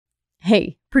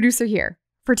Hey, producer here.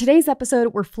 For today's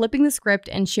episode, we're flipping the script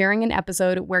and sharing an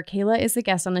episode where Cayla is the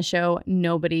guest on the show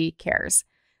Nobody Cares.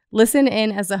 Listen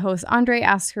in as the host Andre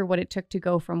asks her what it took to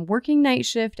go from working night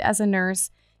shift as a nurse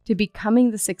to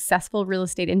becoming the successful real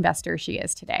estate investor she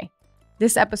is today.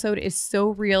 This episode is so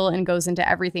real and goes into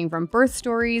everything from birth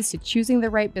stories to choosing the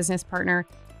right business partner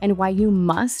and why you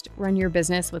must run your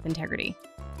business with integrity.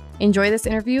 Enjoy this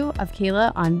interview of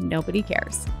Cayla on Nobody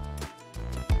Cares.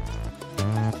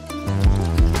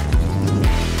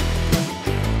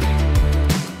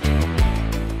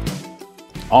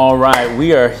 All right,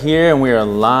 we are here and we are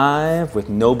live with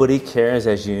Nobody Cares,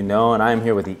 as you know, and I'm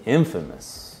here with the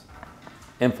infamous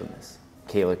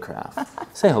Cayla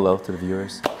Craft. Say hello to the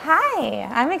viewers. Hi,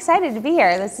 I'm excited to be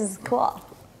here. This is cool.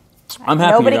 I'm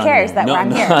happy Nobody you're cares on that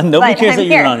I'm here. Nobody cares that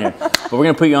you're on here. But we're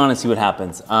gonna put you on and see what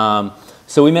happens.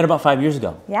 So we met about 5 years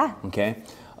ago. Yeah. Okay.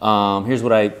 Here's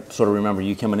what I sort of remember: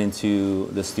 you coming into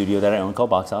the studio that I own called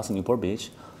Box House in Newport Beach,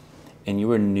 and you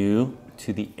were new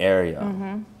to the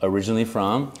area, originally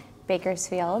from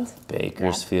Bakersfield.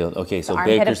 Bakersfield. Yeah. Okay, so the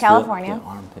armpit Bakersfield, of California. The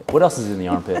armpit. What else is in the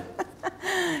armpit?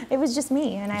 It was just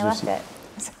me, and I left it.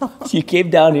 So. You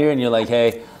came down here, and you're like,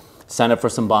 "Hey, sign up for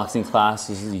some boxing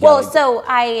classes." So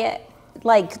I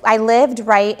lived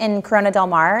right in Corona Del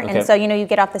Mar, and so you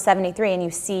get off the 73 and you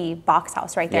see Box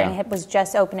House right there, and it was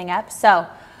just opening up. So,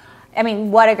 I mean,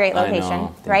 what a great location,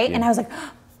 right? And I was like.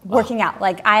 Working out,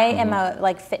 like I am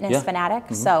a fitness fanatic,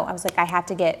 so I was like, I have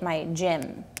to get my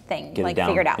gym thing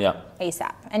figured out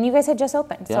ASAP. And you guys had just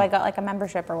opened, so I got like a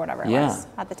membership or whatever it was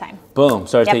at the time. Boom,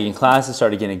 started taking classes,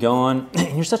 started getting it going.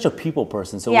 And you're such a people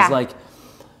person, so it was like.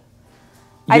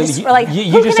 I just who can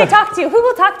I talk to? Who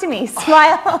will talk to me?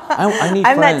 Smile. I need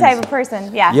I'm friends. that type of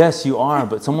person. Yeah. Yes, you are,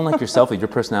 but someone like yourself, with your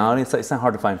personality, it's not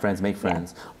hard to find friends, make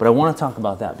friends. But I want to talk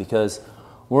about that because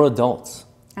we're adults.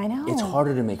 I know. It's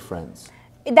harder to make friends.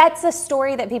 That's a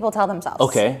story that people tell themselves.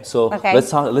 Okay, so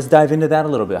let's dive into that a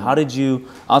little bit. How did you,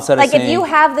 outside of saying... if you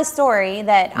have the story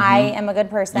that I am a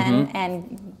good person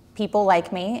and people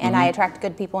like me and I attract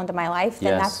good people into my life,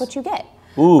 then that's what you get.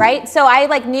 Ooh. Right? So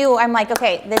I knew, I'm like,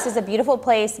 okay, this is a beautiful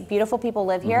place, beautiful people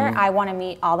live here. I want to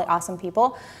meet all the awesome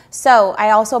people. So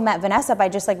I also met Vanessa by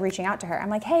just reaching out to her. I'm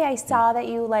like, hey, I saw that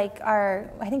you are,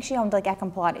 I think she owned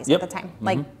Eckham Pilates at the time,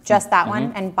 just that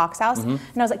one and Box House. And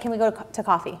I was like, can we go to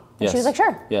coffee? And she was like,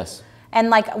 sure. Yes.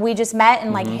 And we just met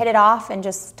and hit it off and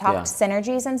just talked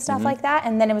synergies and stuff like that.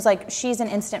 And then it was like, she's an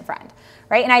instant friend,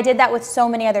 right? And I did that with so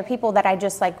many other people that I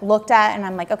just looked at and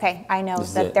I'm like, okay, I know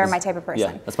that they're my type of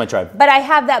person. Yeah, that's my tribe. But I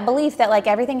have that belief that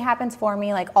everything happens for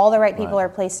me. All the right people are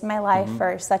placed in my life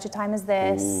for such a time as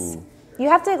this. Ooh. You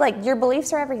have to, your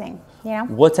beliefs are everything, you know?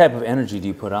 What type of energy do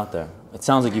you put out there? It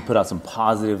sounds like you put out some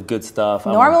positive, good stuff.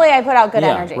 Normally I put out good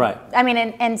energy. Right. I mean,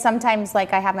 and sometimes I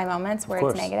have my moments where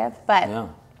it's negative, but...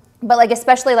 But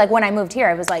especially when I moved here,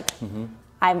 I was like,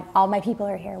 all my people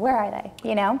are here. Where are they?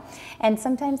 You know? And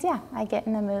sometimes, I get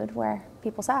in a mood where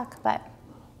people suck, but.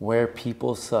 Where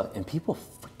people suck. And people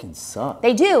freaking suck.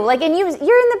 They do. And you're in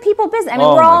the people business. I mean,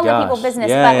 we're all in the people business.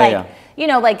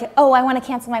 Oh, I want to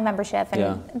cancel my membership.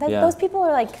 And those people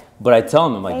are But I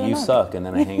tell them, you suck, and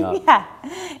then I hang up. Yeah.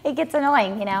 It gets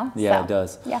annoying, you know? Yeah, it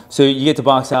does. Yeah. So you get to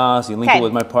Box House, you link it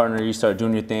with my partner, you start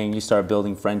doing your thing, you start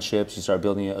building friendships, you start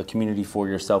building a community for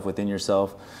yourself within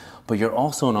yourself. But you're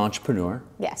also an entrepreneur.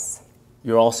 Yes.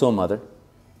 You're also a mother,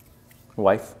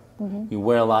 wife. You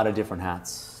wear a lot of different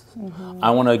hats.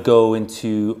 I want to go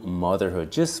into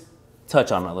motherhood. Just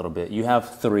touch on it a little bit. You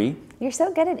have 3. You're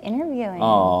so good at interviewing.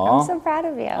 Aww. I'm so proud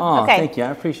of you. Oh, thank you.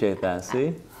 I appreciate that.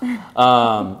 See?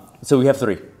 So we have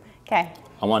 3. Okay.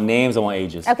 I want names. I want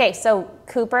ages. Okay, so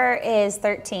Cooper is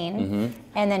 13,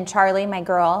 and then Charlie, my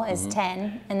girl, is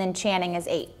 10, and then Channing is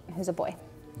 8, who's a boy.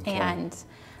 Okay.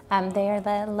 And they are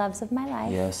the loves of my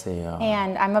life. Yes, they are.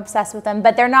 And I'm obsessed with them,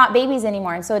 but they're not babies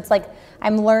anymore. And so it's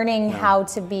I'm learning how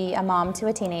to be a mom to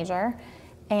a teenager,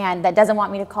 and that doesn't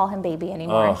want me to call him baby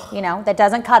anymore. Ugh. You know, that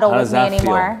doesn't cuddle with me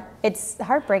anymore. Feel? It's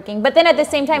heartbreaking. But then at the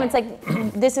same time, it's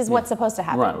this is what's supposed to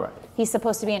happen. Right. He's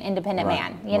supposed to be an independent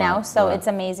man, you know? So it's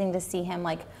amazing to see him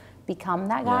become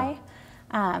that guy.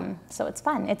 So it's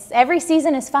fun. Every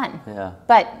season is fun. Yeah.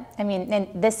 But I mean, and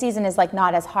this season is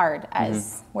not as hard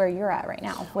as where you're at right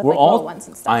now with little ones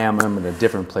and stuff. I'm in a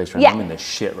different place right now. I'm in the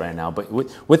shit right now. But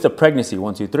with the pregnancy,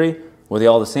 1, 2, 3, were they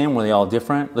all the same? Were they all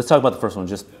different? Let's talk about the first one.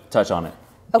 Just touch on it.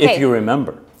 Okay. If you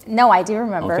remember. No, I do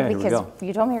remember because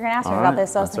you told me you were going to ask me about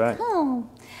this. So I was oh.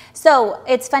 So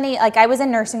it's funny, I was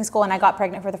in nursing school and I got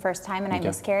pregnant for the first time and I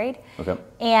miscarried. Okay.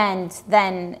 And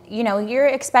then, you're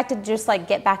expected to just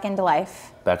get back into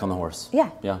life. Back on the horse. Yeah.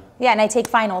 Yeah. Yeah, and I take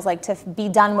finals to be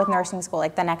done with nursing school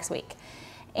the next week.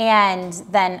 And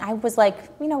then I was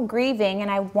like, grieving,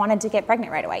 and I wanted to get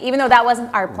pregnant right away, even though that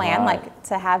wasn't our plan, like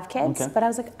to have kids. But I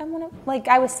was like,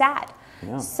 I was sad.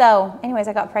 Yeah. So anyways,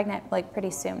 I got pregnant like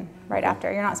pretty soon, right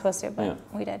after. You're not supposed to, but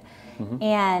we did.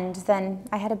 And then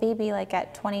I had a baby like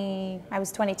at 20, I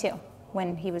was 22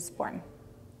 when he was born.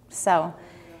 So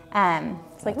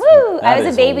it's like, woo, I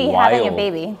was a baby having a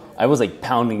baby. I was like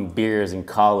pounding beers in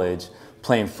college,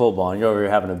 playing football, and you're over here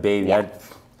having a baby.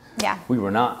 Yeah. We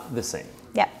were not the same.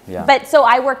 Yeah. But so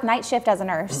I worked night shift as a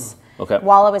nurse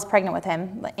while I was pregnant with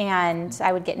him, and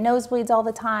I would get nosebleeds all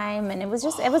the time, and it was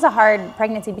a hard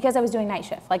pregnancy because I was doing night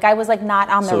shift. Like I was like not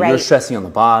on the right. So you're stressing on the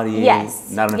body.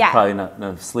 Yes. Probably not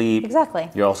enough sleep. Exactly.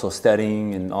 You're also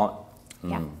studying and all.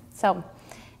 Yeah. So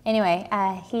anyway,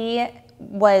 he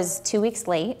was 2 weeks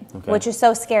late, which is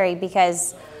so scary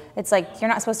because it's like you're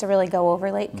not supposed to really go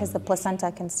over late because the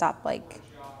placenta can stop like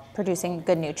producing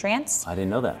good nutrients. I didn't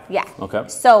know that. Yeah. Okay.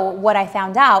 So what I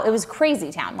found out, it was crazy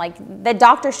town. Like the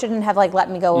doctor shouldn't have like let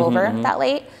me go over that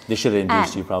late. They should have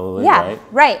induced you probably, right?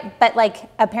 Right. But like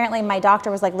apparently my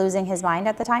doctor was like losing his mind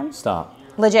at the time. Stop.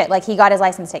 Legit. Like he got his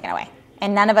license taken away.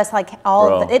 And none of us like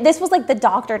this was like the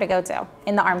doctor to go to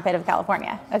in the armpit of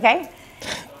California. Okay.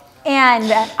 And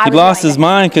he lost his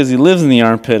mind because he lives in the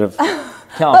armpit of California.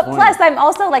 But plus I'm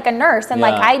also like a nurse and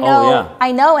like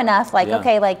I know enough like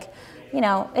okay, like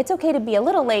it's okay to be a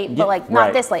little late, but like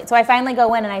not this late. So I finally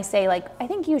go in and I say like, I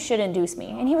think you should induce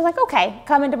me. And he was like, okay,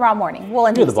 come in tomorrow morning. We'll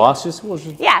induce you. You're the boss. Just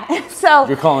yeah. So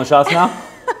you're calling shots now?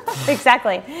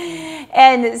 Exactly.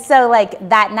 And so like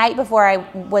that night before I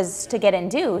was to get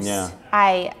induced,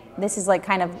 this is like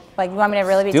kind of like, you want me to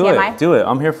really be TMI? Do it.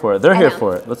 I'm here for it. They're here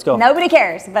for it. Let's go. Nobody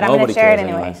cares, but I'm going to share it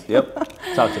anyway. Yep.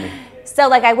 Talk to me. So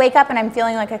like I wake up and I'm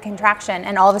feeling like a contraction,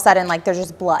 and all of a sudden like there's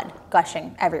just blood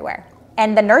gushing everywhere.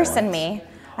 And the nurse and me,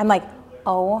 I'm like,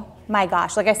 oh my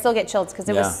gosh. Like I still get chills because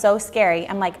it was so scary.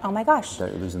 I'm like, oh my gosh.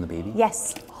 That you're losing the baby?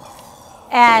 Yes.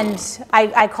 And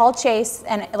I called Chase,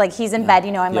 and like he's in bed,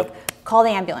 I'm like, call the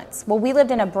ambulance. Well, we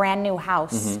lived in a brand new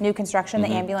house, new construction. The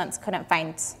ambulance couldn't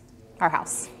find our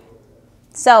house.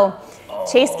 So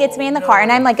Chase gets me in the car,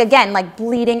 and I'm like, again, like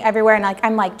bleeding everywhere, and like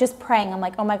I'm like just praying. I'm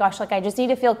like, oh my gosh, like I just need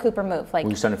to feel Cooper move. Like,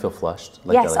 were you starting to feel flushed?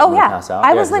 Like, yes. Pass out?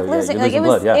 I was like losing. Like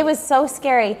it was so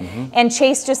scary. And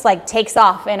Chase just like takes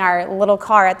off in our little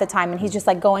car at the time, and he's just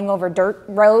like going over dirt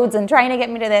roads and trying to get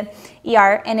me to the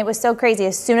ER. And it was so crazy.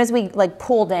 As soon as we like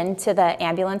pulled into the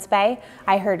ambulance bay,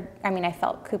 I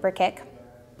felt Cooper kick.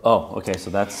 Oh, okay. So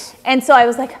that's. And so I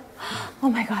was like, oh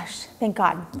my gosh, thank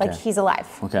God, like he's alive.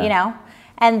 Okay.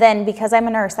 And then because I'm a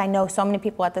nurse, I know so many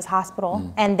people at this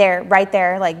hospital, and they're right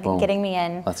there, like getting me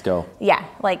in. Let's go. Yeah,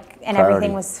 like, and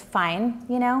everything was fine,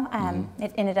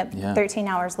 It ended up 13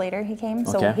 hours later he came.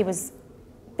 So he was,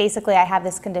 basically I have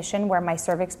this condition where my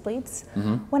cervix bleeds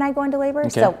when I go into labor.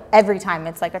 So every time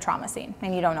it's like a trauma scene,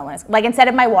 and you don't know when it's, like instead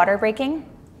of my water breaking,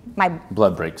 my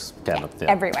blood breaks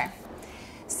everywhere.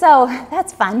 So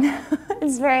that's fun.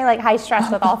 It's very like high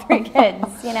stress with all three kids,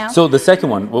 So the second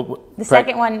one. The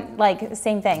second one, like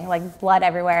same thing, like blood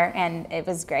everywhere, and it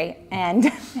was great. And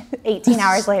 18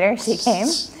 hours later, she came.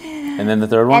 And then the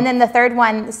third one? And then the third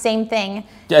one, same thing.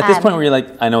 Yeah, at this point where you're like,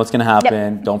 I know what's going to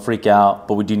happen. Don't freak out,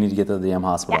 but we do need to get to the damn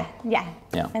hospital. Yeah.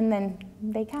 And then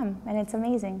they come, and it's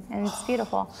amazing, and it's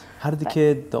beautiful. How did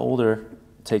the older,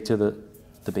 take to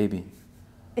the baby?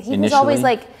 He was always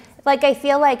like I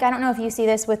feel like, I don't know if you see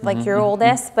this with like your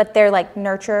oldest, but they're like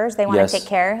nurturers. They want to take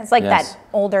care. It's like that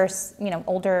older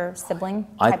sibling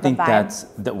type I think of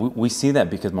vibe. We see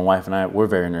that because my wife and I, we're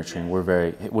very nurturing. We're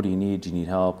very, hey, what do you need? Do you need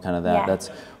help? Kind of that.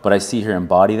 Yeah. But I see her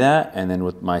embody that. And then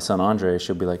with my son, Andre,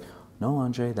 she'll be like, no,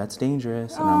 Andre, that's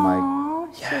dangerous. And I'm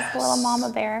like, yes. She's a little mama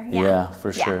bear. Yeah,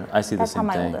 for sure. I see the same thing.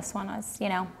 That's how my oldest one was,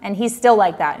 and he's still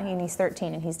like that. And he's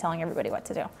 13 and he's telling everybody what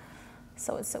to do.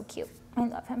 So it's so cute. I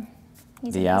love him.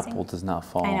 He's the amazing. apple does not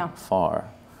fall far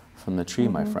from the tree,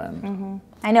 my friend.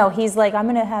 I know. He's like, I'm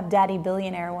going to have daddy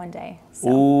billionaire one day. So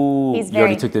ooh, you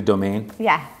already took the domain?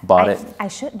 Yeah. Bought it? I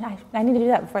shouldn't. I need to do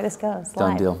that before this goes Done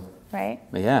live. Deal. Right?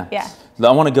 Yeah. Yeah. So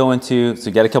I want to go into, so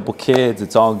you got a couple kids,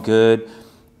 it's all good.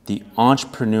 The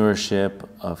entrepreneurship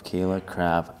of Cayla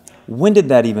Craft. When did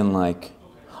that even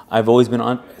I've always been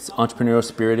entrepreneurial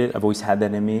spirited. I've always had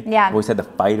that in me. Yeah. I've always had the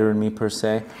fighter in me per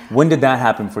se. When did that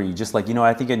happen for you? Just like,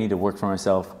 I think I need to work for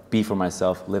myself, be for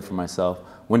myself, live for myself.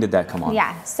 When did that come on?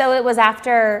 Yeah. So it was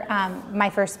after my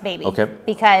first baby. Okay.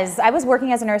 Because I was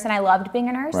working as a nurse and I loved being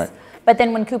a nurse. Right. But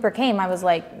then when Cooper came, I was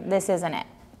like, this isn't it.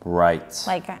 Right.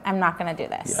 Like, I'm not going to do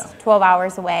this. Yeah. 12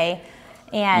 hours away.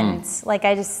 And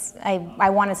I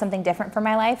wanted something different for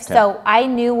my life. Okay. So I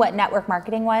knew what network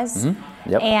marketing was. Mm-hmm.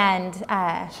 Yep.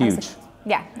 And huge.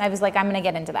 Yeah, I was like, I'm going to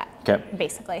get into that,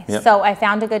 basically. Yep. So I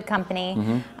found a good company,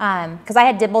 because I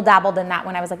had dibble-dabbled in that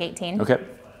when I was like 18. Okay.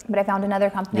 But I found another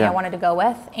company I wanted to go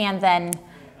with, and then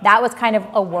that was kind of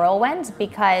a whirlwind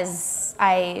because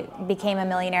I became a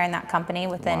millionaire in that company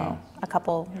within a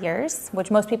couple years,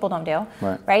 which most people don't do,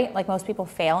 right? Like most people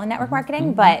fail in network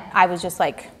marketing, but I was just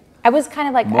like, I was kind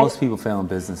of like... Most people fail in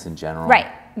business in general. Right,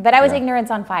 but I was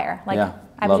ignorance on fire. Like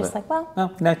I was just like, well...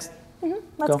 No, next.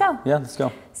 Let's go. Yeah, let's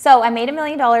go. So I made $1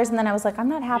 million, and then I was like, I'm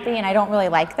not happy, and I don't really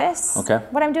like this. Okay.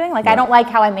 What I'm doing, like I don't like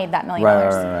how I made that $1 million.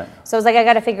 Right. So I was like, I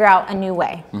got to figure out a new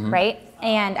way, right?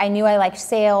 And I knew I liked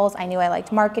sales. I knew I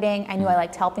liked marketing. I knew I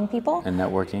liked helping people and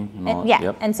networking. And all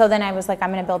yeah. And so then I was like, I'm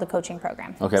going to build a coaching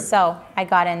program. Okay. So I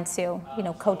got into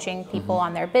coaching people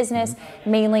on their business,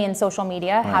 mainly in social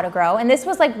media, how to grow. And this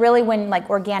was like really when like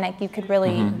organic, you could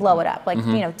really blow it up. Like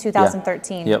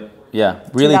 2013. Yep. Yeah.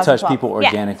 Really touch people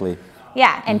organically.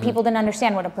 Yeah, and people didn't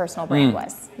understand what a personal brand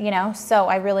was, So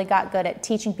I really got good at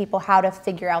teaching people how to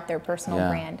figure out their personal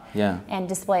brand and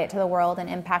display it to the world and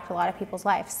impact a lot of people's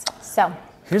lives. So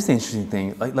here's the interesting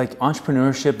thing: like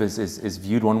entrepreneurship is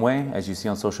viewed one way, as you see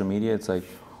on social media. It's like,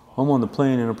 I'm on the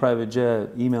plane in a private jet,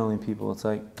 emailing people. It's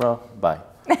like, bro, bye,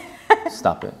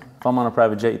 stop it. If I'm on a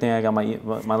private jet, you think I got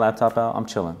my laptop out? I'm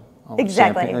chilling.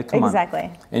 Exactly. Like, come on.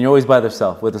 And you're always by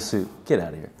yourself with a suit. Get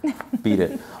out of here. Beat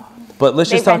it. But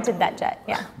let's just talk. They rented that jet,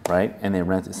 yeah. Right, and they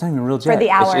rent. It's not even a real jet. For the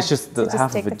hour. It's just the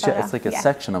half of a jet. It's like a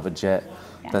section of a jet.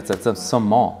 That's at some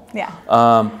mall.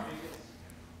 Yeah.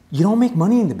 You don't make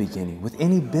money in the beginning with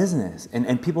any business,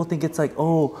 and people think it's like,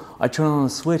 oh, I turn on the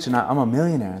switch and I'm a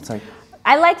millionaire. It's like.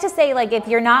 I like to say, like, if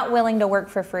you're not willing to work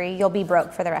for free, you'll be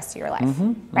broke for the rest of your life,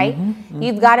 right?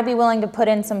 You've got to be willing to put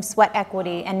in some sweat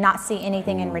equity and not see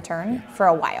anything in return for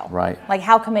a while. Right. Like,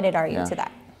 how committed are you to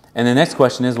that? And the next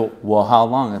question is, well, how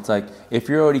long? It's like, if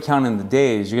you're already counting the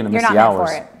days, you're going to miss the hours.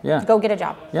 You're not meant for it. Yeah. Go get a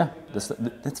job. Yeah,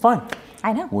 that's fine.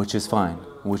 I know. Which is fine.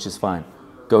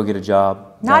 Go get a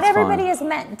job. Not everybody is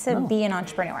meant to be an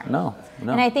entrepreneur. No.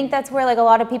 And I think that's where like a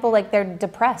lot of people, like they're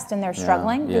depressed and they're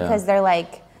struggling because they're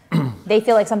like, they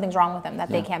feel like something's wrong with them, that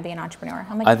they can't be an entrepreneur.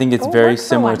 I'm like, I think it's very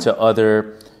similar to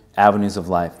other avenues of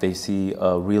life. They see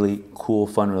a really cool,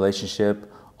 fun relationship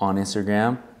on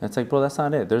Instagram. And it's like, bro, that's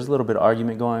not it. There's a little bit of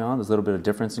argument going on. There's a little bit of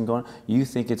difference in going on. You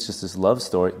think it's just this love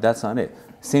story. That's not it.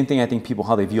 Same thing, I think people,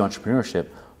 how they view entrepreneurship.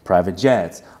 Private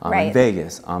jets. I'm in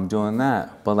Vegas. I'm doing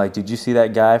that. But like, did you see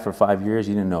that guy for 5 years?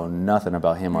 You didn't know nothing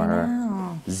about him or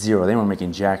her. Zero. They weren't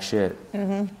making jack shit.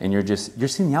 And you're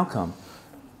seeing the outcome.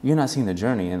 You're not seeing the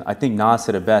journey. And I think Nas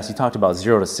said it best. He talked about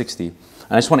 0 to 60. And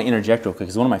I just want to interject real quick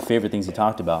because one of my favorite things he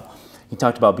talked about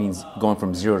going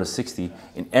from 0 to 60,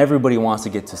 and everybody wants to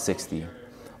get to 60.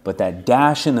 But that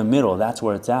dash in the middle, that's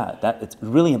where it's at. It's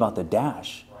really about the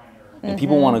dash. And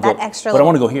people want to go, but I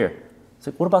want to go here. It's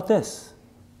like, what about this?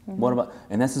 What about,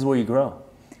 and this is where you grow.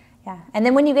 Yeah, and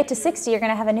then when you get to 60, you're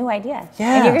going to have a new idea.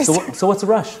 Yeah, so what's the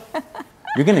rush?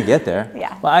 You're going to get there.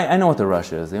 Yeah. But I know what the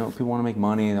rush is. People want to make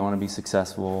money. They want to be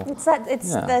successful. It's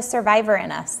the survivor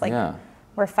in us. Like,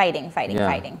 we're fighting,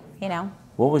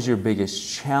 What was your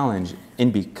biggest challenge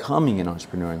in becoming an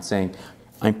entrepreneur and saying,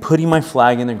 I'm putting my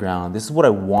flag in the ground. This is what I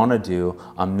want to do.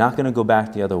 I'm not going to go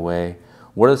back the other way.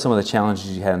 What are some of the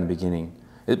challenges you had in the beginning?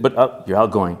 But you're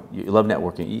outgoing. You love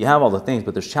networking. You have all the things,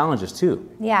 but there's challenges too.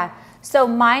 Yeah. So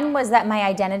mine was that my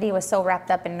identity was so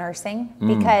wrapped up in nursing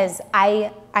because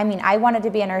I wanted to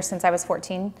be a nurse since I was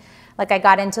 14. Like I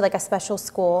got into like a special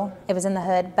school. It was in the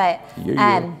hood, but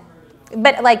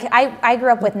like I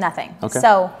grew up with nothing. Okay.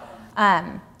 So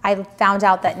I found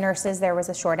out that nurses, there was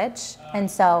a shortage, and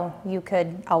so you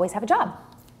could always have a job.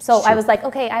 So I was like,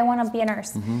 okay, I want to be a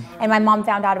nurse. And my mom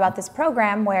found out about this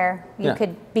program where you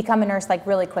could become a nurse like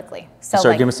really quickly.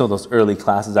 So give me some of those early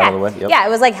classes out of the way. Yep. Yeah,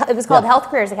 it was called Health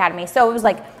Careers Academy. So it was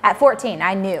like at 14,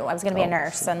 I knew I was going to be a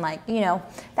nurse, and like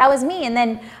that was me. And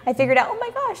then I figured out, oh my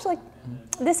gosh, like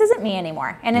this isn't me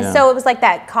anymore. And so it was like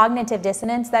that cognitive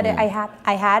dissonance that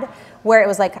I had, where it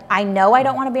was like, I know I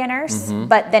don't want to be a nurse,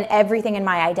 but then everything in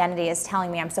my identity is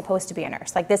telling me I'm supposed to be a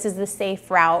nurse. Like this is the safe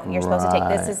route you're supposed to take.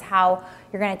 This is how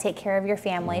you're going to take care of your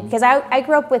family. Because I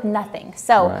grew up with nothing.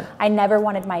 So I never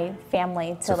wanted my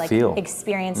family to like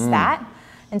experience that.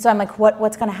 And so I'm like,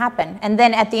 what's going to happen? And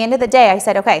then at the end of the day, I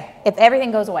said, okay, if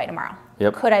everything goes away tomorrow,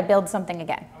 could I build something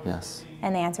again? Yes.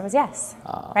 And the answer was yes.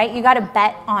 Right? You got to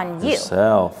bet on you.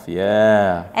 Yourself,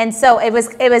 yeah. And so it was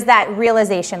that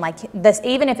realization, like this,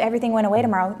 even if everything went away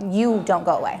tomorrow, you don't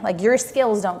go away. Like your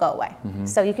skills don't go away.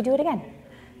 So you could do it again.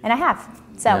 And I have.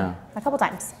 So a couple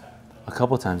times. A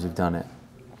couple times you've done it.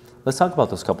 Let's talk about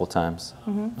those couple times.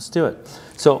 Let's do it.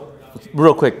 So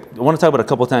real quick, I want to talk about a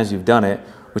couple times you've done it.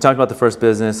 We talked about the first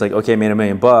business, like, okay, made $1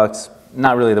 million.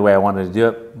 not really the way I wanted to do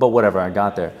it, but whatever, I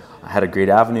got there. I had a great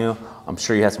avenue. I'm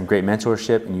sure you had some great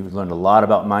mentorship, and you learned a lot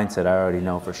about mindset, I already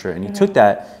know for sure. And you took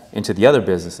that into the other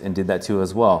business and did that too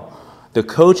as well. The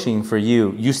coaching for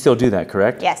you, you still do that,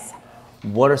 correct? Yes.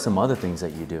 What are some other things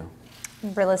that you do?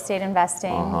 Real estate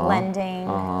investing, lending,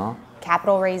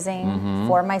 capital raising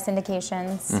for my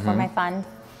syndications, for my fund.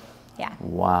 Yeah.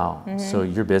 Wow. So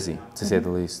you're busy, to say the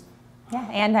least. Yeah,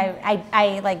 and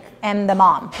I like am the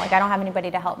mom. Like I don't have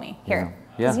anybody to help me here.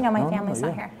 Because you know my family's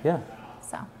not here. Yeah.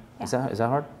 So yeah. Is that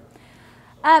hard?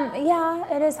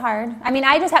 Yeah, it is hard. I mean,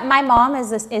 I just have my mom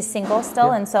is single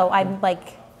still, and so I'm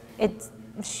like,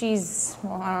 she's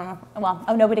well, I don't know.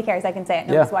 Well, nobody cares. I can say it.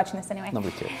 Nobody's watching this anyway.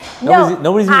 Nobody cares.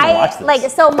 Nobody's even watch this.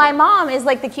 Like, so my mom is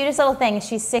like the cutest little thing.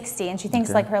 She's 60 and she thinks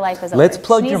like her life is over. Let's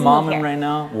plug your mom in right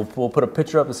now. We'll put a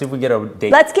picture up and see if we get a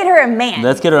date. Let's get her a man.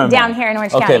 Let's get her a man down here in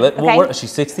Orange County. Okay.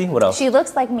 She's 60. What else? She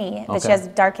looks like me, but she has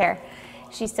dark hair.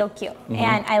 She's so cute,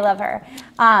 and I love her.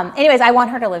 Anyways, I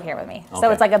want her to live here with me.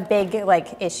 So it's like a big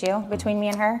issue between me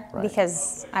and her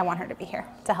because I want her to be here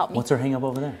to help me. What's her hang up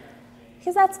over there?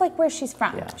 Because that's like where she's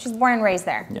from. Yeah. She's born and raised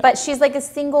there. Yeah. But she's like a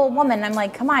single woman. I'm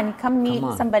like, come meet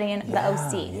somebody in the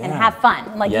OC and have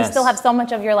fun. Like you still have so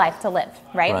much of your life to live,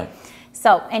 right?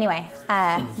 So anyway,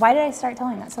 why did I start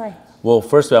telling that story? Well,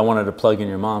 first I wanted to plug in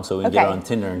your mom so we can get her on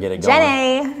Tinder and get it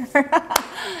going.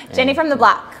 Jenny. Jenny from the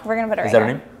block. We're going to put her right here. Is that her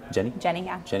name? Jenny? Jenny,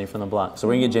 yeah. Jenny from the block. So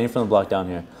we're going to get Jenny from the block down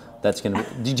here. That's going to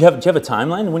be... Do you have a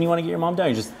timeline when you want to get your mom down?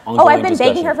 Or just ongoing I've been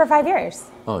begging her for 5 years.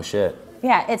 Oh, shit.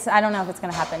 Yeah, I don't know if it's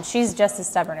going to happen. She's just as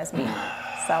stubborn as me.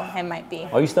 So it might be.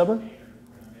 Are you stubborn?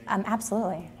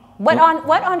 Absolutely. What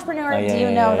entrepreneur do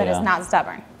you know that is not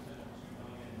stubborn?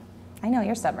 I know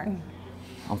you're stubborn.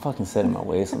 I'm fucking set in my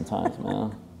ways sometimes,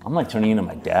 man. I'm like turning into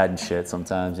my dad and shit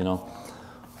sometimes, you know.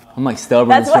 I'm like stubborn.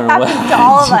 That's what happens to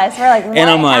all of us. We're like, what and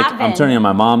I'm like, happened? I'm turning into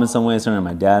my mom in some ways, turning into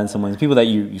my dad in some ways. People that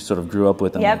you sort of grew up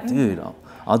with. I'm like, dude,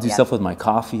 I'll do stuff with my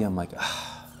coffee. I'm like,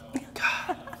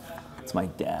 God, it's my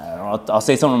dad. Or I'll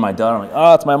say something to my daughter. I'm like,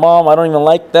 oh, it's my mom. I don't even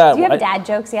like that. Do you have dad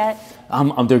jokes yet?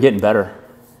 They're getting better.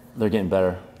 They're getting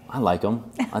better. I like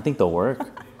them. I think they'll work.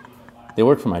 They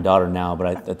work for my daughter now,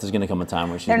 but there's going to come a time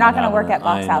where she's not going to work at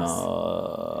Box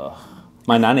House.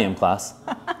 My 9 a.m. class,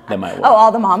 that might work. Oh,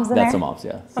 all the moms in there? That's the moms,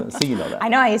 yeah. So you know that. I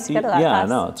know, I used to go to that class. Yeah, I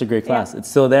know. It's a great class. It's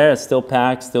still there. It's still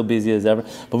packed, still busy as ever.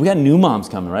 But we got new moms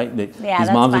coming, right? These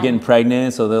moms are getting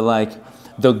pregnant, so they're like,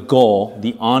 the goal,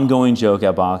 the ongoing joke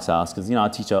at Box House, because, I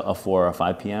teach a 4 or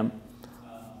 5 p.m.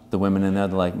 The women in there,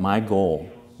 they're like, my goal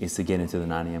is to get into the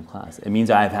 9 a.m. class. It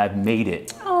means I have made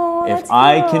it. Oh, if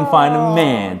I can find a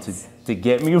man to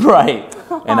get me right,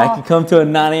 and I can come to a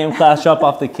 9 a.m. class, drop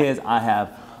off the kids, I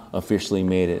have officially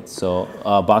made it. So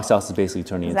Box House is basically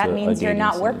turning into a dating. That means you're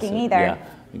not working either. Yeah,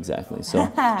 exactly.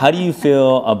 So how do you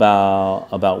feel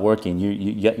about working?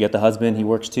 You got the husband, he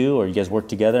works too, or you guys work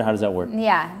together? How does that work?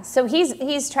 Yeah, so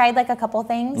he's tried like a couple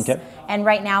things. Okay. And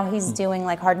right now he's doing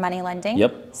like hard money lending.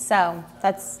 Yep. So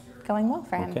that's going well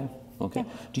for him. Okay.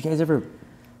 Do you guys ever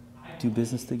do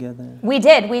business together? We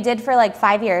did for like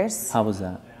 5 years. How was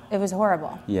that? It was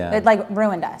horrible. Yeah. It like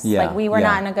ruined us. Yeah. Like we were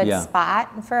not in a good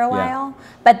spot for a while.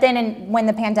 But then when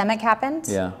the pandemic happened,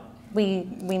 we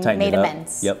made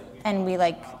amends. Yep. And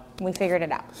we figured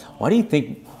it out. Why do you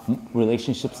think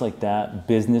relationships like that,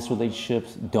 business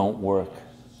relationships, don't work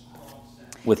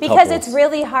with couples? Because it's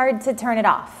really hard to turn it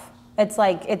off. It's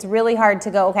like, it's really hard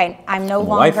to go, okay, I'm no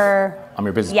longer... I'm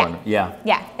your business partner. Yeah.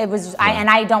 Yeah. It was, and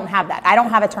I don't have that. I don't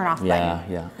have a turn off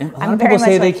button. Yeah. And a lot of people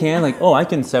say they can, like, I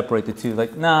can separate the two.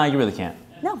 Like, nah, you really can't.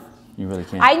 No. You really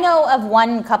can't. I know of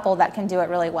one couple that can do it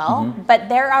really well, but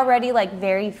they're already like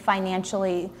very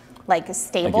financially like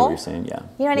stable. I get what you're saying, yeah.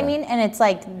 You know what I mean? And it's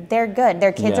like, they're good.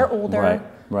 Their kids are older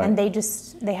and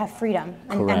they have freedom.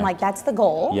 And like, that's the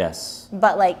goal. Yes.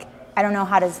 But like, I don't know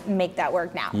how to make that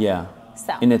work now. Yeah.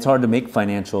 So. And it's hard to make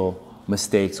financial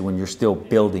mistakes when you're still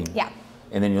building. Yeah.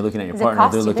 And then you're looking at your partner,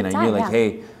 they're looking at you like,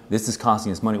 hey, this is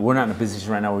costing us money. We're not in a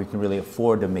position right now where we can really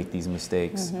afford to make these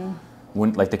mistakes.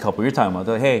 When, like the couple you're talking about,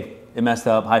 they're like, hey, it messed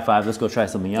up, high five, let's go try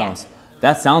something else.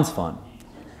 That sounds fun.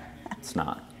 It's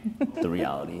not the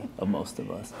reality of most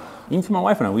of us. Even for my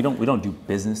wife and I, we don't do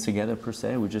business together per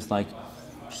se. We just like,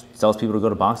 she tells people to go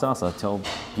to Box House. I tell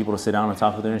people to sit down and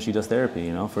talk with her, and she does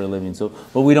therapy, for a living. So,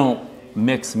 but we don't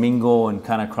mix, mingle, and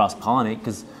kind of cross-pollinate,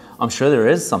 because I'm sure there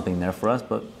is something there for us,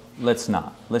 but let's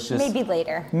not. Let's just... Maybe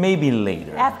later. Maybe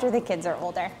later. After the kids are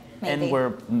older. Maybe. And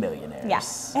we're millionaires.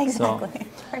 Yes, exactly.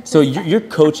 So you're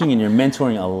coaching and you're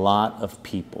mentoring a lot of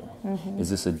people. Is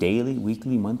this a daily,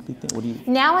 weekly, monthly thing? What do you...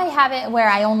 Now I have it where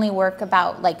I only work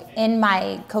about, like in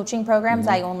my coaching programs,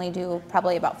 I only do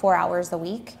probably about 4 hours a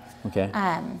week. Okay.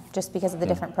 Just because of the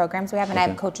different programs we have. And I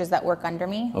have coaches that work under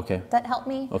me that help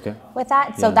me with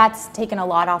that. So that's taken a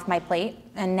lot off my plate.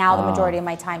 And now the majority of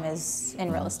my time is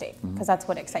in real estate because that's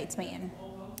what excites me. And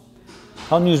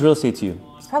how new is real estate to you?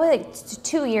 it's probably like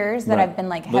 2 years that I've been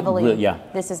like heavily,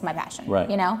 this is my passion,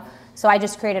 you know? So I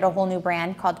just created a whole new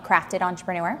brand called Crafted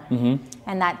Entrepreneur.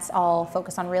 And that's all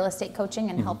focused on real estate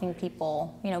coaching and helping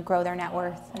people, you know, grow their net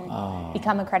worth and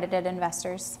become accredited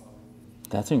investors.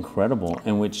 That's incredible.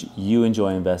 In which you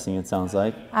enjoy investing, it sounds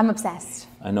like. I'm obsessed.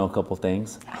 I know a couple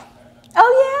things.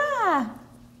 Oh, yeah.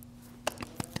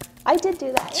 I did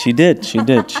do that. She did.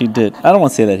 I don't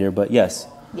want to say that here, but yes.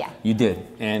 Yeah. You did.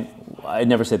 And I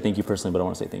never said thank you personally, but I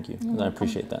want to say thank you. I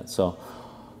appreciate that. So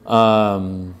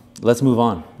let's move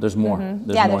on. There's more.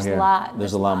 There's here. A lot.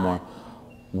 There's a lot more.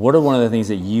 What are one of the things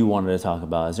that you wanted to talk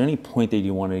about? Is there any point that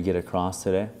you wanted to get across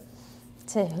today?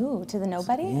 To who? To the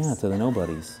nobodies? Yeah, to the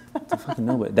nobodies. To fucking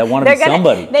nobody. That want to be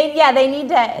somebody. They need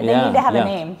to have a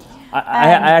name.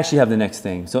 I actually have the next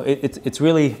thing. So it's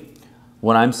really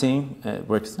what I'm seeing.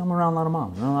 Because I'm around a lot of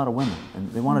moms, around a lot of women, and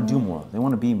they want to do more. They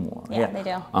want to be more. Yeah, they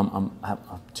do. I have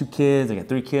 2 kids. I got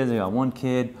 3 kids. I got 1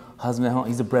 kid. Husband at home.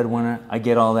 He's a breadwinner. I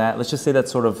get all that. Let's just say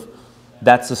that's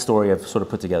the story I've sort of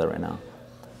put together right now.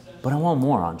 But I want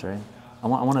more, Andre. I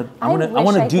want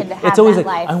to do. It's always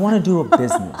like I want to do a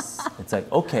business. It's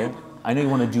like, okay, I know you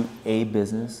want to do a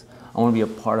business. I want to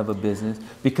be a part of a business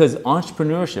because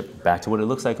entrepreneurship, back to what it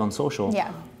looks like on social,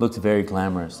 looks very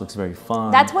glamorous, looks very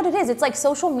fun. That's what it is. It's like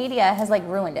social media has like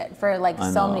ruined it for like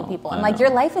so many people. And like your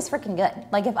life is freaking good.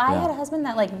 Like if I had a husband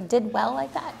that like did well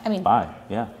like that, I mean, bye.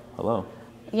 Yeah. Hello.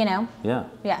 You know. Yeah.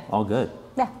 Yeah. All good.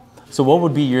 Yeah. So what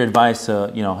would be your advice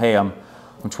to, you know, hey, I'm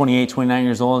 28, 29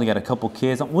 years old, I got a couple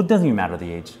kids. What doesn't even matter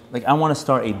the age. Like I want to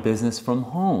start a business from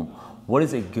home. What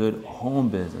is a good home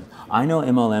business? I know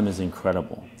MLM is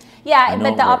incredible. Yeah,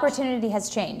 but the opportunity has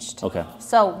changed. Okay.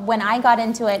 So when I got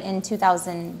into it in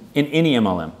 2000... In any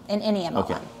MLM? In any MLM.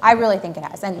 Okay. I really think it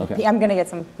has. And I'm going to get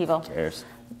some people. Who cares?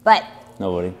 But...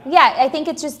 Nobody. Yeah, I think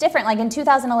it's just different. Like in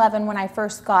 2011 when I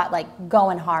first got like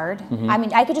going hard, I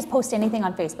mean, I could just post anything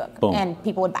on Facebook and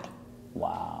people would buy.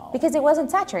 Wow. Because it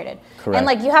wasn't saturated. Correct. And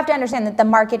like you have to understand that the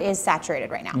market is saturated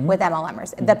right now with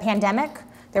MLMers. The pandemic,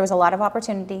 there was a lot of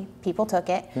opportunity. People took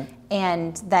it.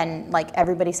 And then like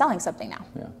everybody's selling something now.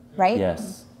 Yeah. Right?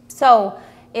 Yes. So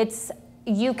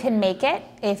you can make it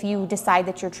if you decide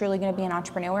that you're truly going to be an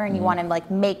entrepreneur and you want to like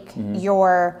make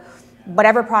your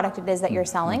whatever product it is that you're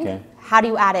selling. How do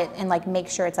you add it and like make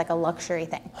sure it's like a luxury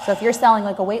thing? So if you're selling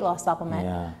like a weight loss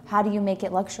supplement, how do you make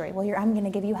it luxury? Well, I'm going to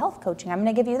give you health coaching. I'm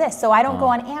going to give you this. So I don't go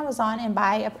on Amazon and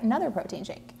buy another protein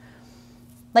shake.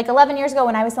 Like 11 years ago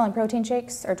when I was selling protein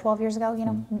shakes, or 12 years ago, you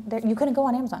know, you couldn't go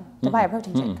on Amazon to buy a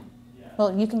protein shake.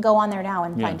 Well, you can go on there now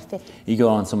and find 50. You go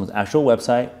on someone's actual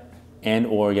website and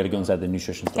or you got to go inside the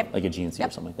nutrition store, like a GNC or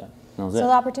something like that. So the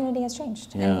opportunity has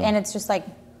changed. And it's just like,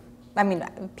 I mean,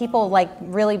 people like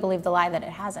really believe the lie that it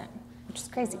hasn't, which is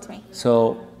crazy to me.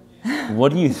 So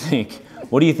what do you think?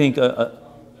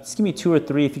 Just give me 2 or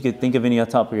 3, if you could think of any off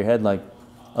the top of your head, like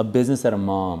a business that a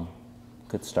mom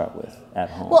could start with at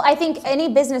home. Well, I think any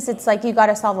business, it's like you got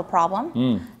to solve a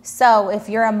problem. So if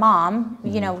you're a mom,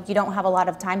 you know, you don't have a lot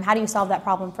of time. How do you solve that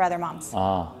problem for other moms?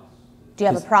 Do you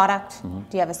have a product? Do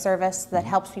you have a service that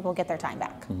helps people get their time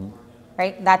back?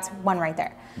 Right? That's one right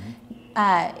there.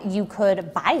 You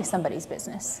could buy somebody's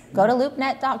business. Go to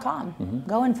loopnet.com.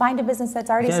 Go and find a business that's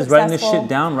already successful. Writing this shit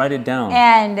down, write it down.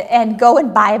 And go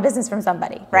and buy a business from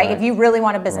somebody, right? If you really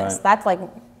want a business, that's like,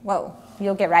 whoa,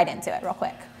 you'll get right into it real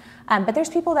quick. But there's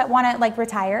people that want to like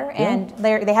retire and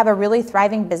they have a really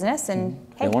thriving business and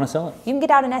hey, they want to sell it. You can get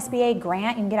out an SBA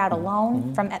grant, you can get out a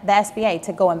loan from the SBA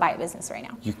to go and buy a business right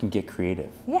now. You can get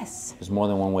creative. Yes. There's more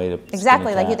than one way to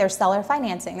exactly, like there's seller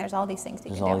financing, there's all these things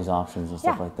you can do. There's all these options and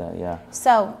stuff like that,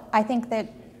 So I think that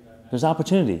there's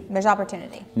opportunity. There's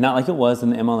opportunity. Not like it was in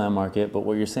the MLM market, but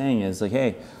what you're saying is like,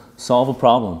 hey, solve a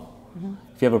problem.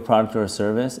 If you have a product or a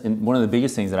service, and one of the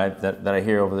biggest things that I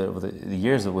hear over the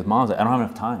years with moms, I don't have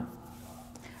enough time.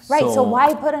 Right, so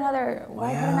why put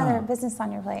another business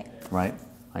on your plate? Right,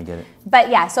 I get it. But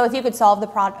yeah, so if you could solve the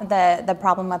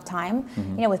problem of time,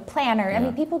 you know, with planner, I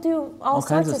mean, people do all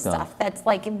sorts of stuff that's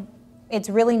like, it's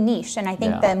really niche. And I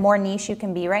think the more niche you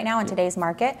can be right now in today's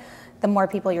market, the more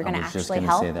people you're going to actually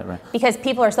help. Say that, right. Because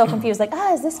people are so confused, like,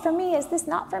 is this for me? Is this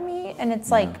not for me? And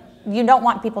it's like, you don't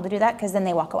want people to do that because then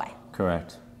they walk away.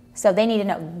 Correct. So they need to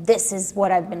know, this is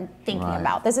what I've been thinking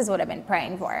about. This is what I've been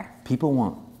praying for. People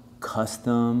want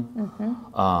custom,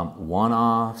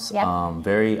 one-offs,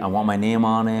 I want my name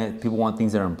on it. People want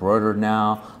things that are embroidered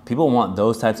now. People want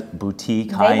those types of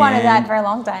boutique, high-end. They wanted that for a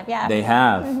long time, yeah. They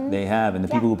have. And the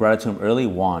people who brought it to them early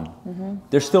won.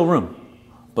 There's still room.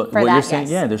 But for what that, you're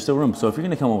saying, there's still room. So if you're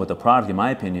going to come up with a product, in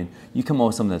my opinion, you come up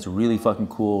with something that's really fucking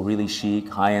cool, really chic,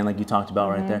 high-end, like you talked about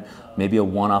right there. Maybe a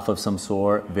one-off of some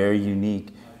sort, very unique,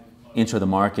 enter the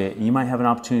market. You might have an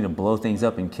opportunity to blow things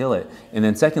up and kill it. And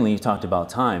then secondly, you talked about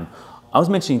time. I was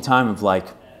mentioning time of like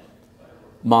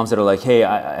moms that are like, hey,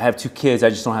 I have 2 kids, I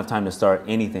just don't have time to start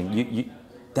anything.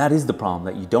 That is the problem,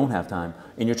 that you don't have time,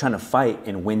 and you're trying to fight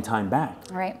and win time back.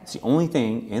 Right. It's the only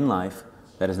thing in life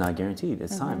that is not guaranteed.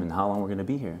 It's time and how long we're going to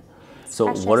be here. So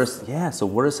precious.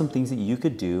 what are some things that you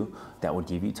could do that would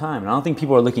give you time? And I don't think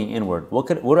people are looking inward. What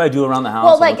do I do around the house?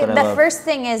 Well, like the first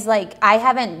thing is like I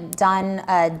haven't done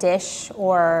a dish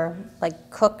or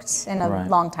like cooked in a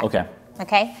long time.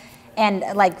 Okay. And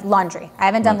like laundry. I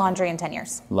haven't done laundry in 10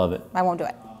 years. Love it. I won't do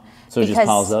it. So it just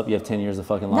piles up? You have 10 years of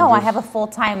fucking laundry? No, I have a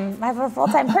full-time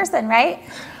person, right?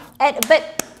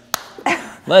 But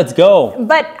let's go.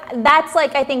 But that's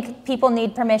like, I think people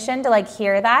need permission to like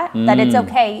hear that it's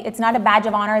okay. It's not a badge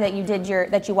of honor that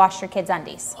you washed your kids'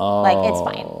 undies. Like, it's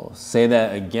fine. Say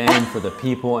that again for the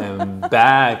people in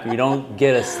back. You don't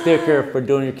get a sticker for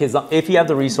doing your kids' if you have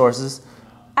the resources.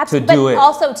 Absolutely. To do it. But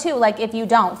also too, like if you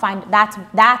don't find,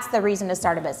 that's the reason to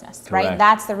start a business, Correct. right?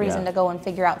 That's the reason to go and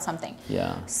figure out something.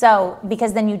 Yeah. So,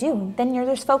 because then you're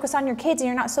just focused on your kids and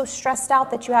you're not so stressed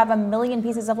out that you have a million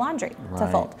pieces of laundry to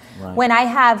fold. Right. When I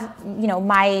have,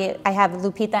 I have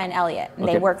Lupita and Elliot, and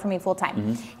they work for me full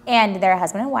time. And they're a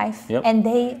husband and wife, and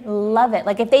they love it.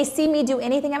 Like if they see me do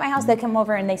anything at my house, they come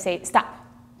over and they say, stop,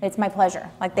 it's my pleasure.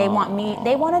 Like they want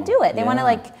to do it. They want to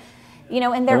like,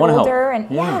 and they're older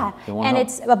and and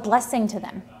it's a blessing to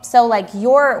them. So like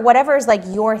whatever is like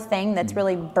your thing that's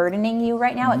really burdening you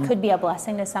right now, it could be a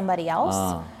blessing to somebody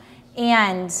else.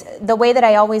 And the way that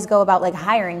I always go about like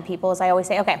hiring people is I always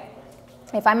say, okay,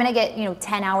 if I'm going to get,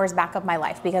 10 hours back of my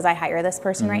life because I hire this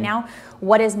person right now,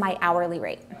 what is my hourly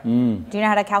rate? Do you know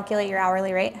how to calculate your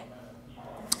hourly rate?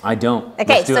 I don't.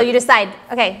 Okay, so you decide,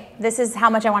 okay, this is how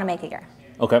much I want to make a year.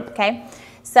 Okay.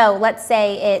 So let's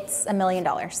say it's $1 million.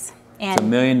 And it's $1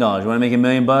 million. You want to make $1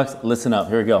 million bucks? Listen up.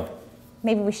 Here we go.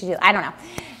 Maybe we should do it. I don't know.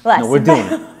 Less. No, we're doing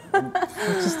it.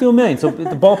 Let's just do $1 million. So the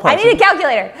ballpark. I need a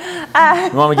calculator.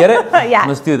 You want me to get it? Yeah.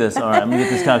 Let's do this. All right. I'm gonna get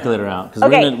this calculator out because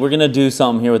we're gonna do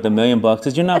something here with $1 million bucks.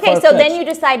 Because you're not. Okay. So then you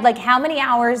decide like how many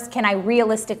hours can I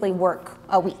realistically work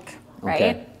a week,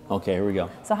 right? Okay. Here we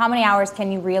go. So how many hours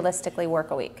can you realistically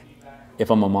work a week? If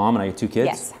I'm a mom and I have 2 kids.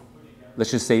 Yes. Let's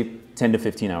just say 10 to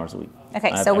 15 hours a week.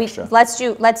 Okay. So let's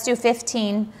do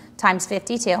 15 times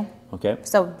 52. Okay.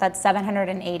 So that's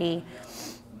 780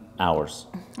 hours.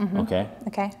 Okay.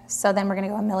 Okay. So then we're gonna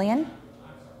go $1 million.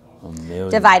 $1 million.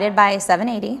 Divided by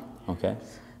 780. Okay.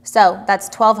 So that's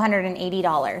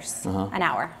 $1,280 an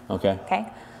hour. Okay. Okay.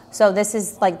 So this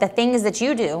is like the things that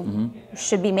you do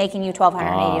should be making you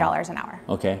 $1,280 an hour.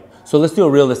 Okay. So let's do a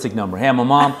realistic number. Hey, I'm a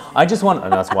mom. I just want,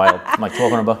 that's wild, like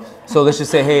 $1,200. So let's just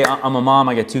say, hey, I'm a mom.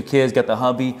 I got 2 kids, got the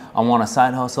hubby. I want a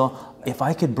side hustle. If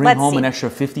I could bring home an extra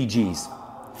 50 G's.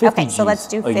 50 okay, G's so let's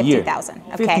do 50,000.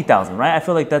 Okay. 50,000, right? I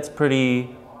feel like that's pretty,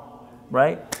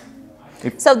 right?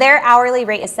 So their hourly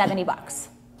rate is $70.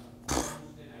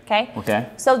 Okay? Okay.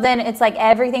 So then it's like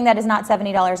everything that is not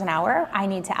 $70 an hour, I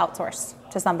need to outsource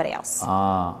to somebody else.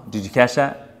 Did you catch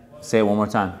that? Say it one more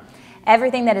time.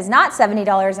 Everything that is not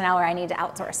 $70 an hour, I need to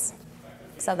outsource.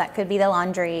 So that could be the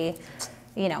laundry,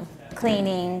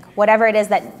 cleaning, whatever it is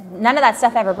that none of that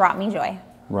stuff ever brought me joy.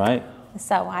 Right.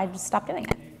 So I just stopped doing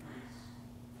it.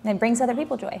 And it brings other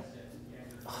people joy.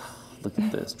 Look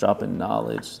at this, dropping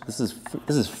knowledge. This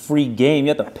is free game.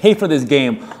 You have to pay for this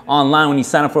game online when you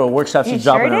sign up for a workshop. She's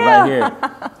dropping it right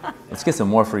here. Let's get some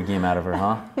more free game out of her,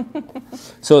 huh?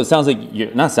 So it sounds like you're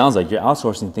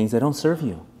outsourcing things that don't serve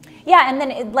you. Yeah, and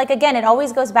then it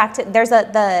always goes back to there's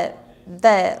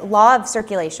the law of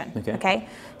circulation. Okay.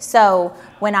 So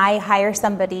when I hire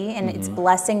somebody and it's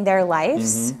blessing their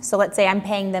lives, so let's say I'm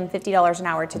paying them $50 an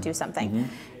hour to do something,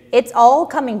 it's all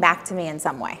coming back to me in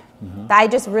some way. I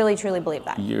just really truly believe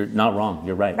that. You're not wrong.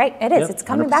 You're right. Right, it is. It's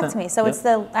coming back to me.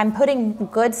 So I'm putting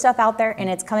good stuff out there and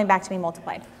it's coming back to me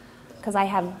multiplied because I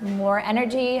have more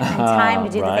energy and time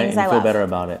to do the things I love. You feel better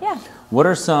about it. Yeah. What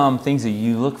are some things that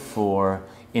you look for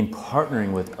in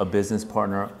partnering with a business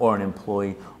partner or an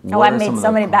employee? I've made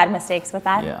so many bad mistakes with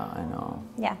that. Yeah, I know.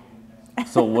 Yeah.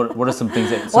 So what are some things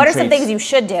that... What are some things you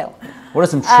should do? What are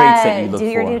some traits that you look for?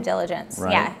 Do your due diligence.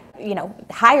 Right. Yeah.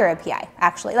 hire a PI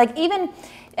actually. Like even,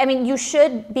 I mean, you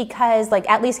should, because like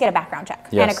at least get a background check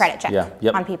and a credit check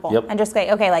on people and just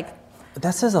say, okay, like.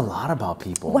 That says a lot about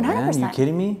people, 100%. man. Are you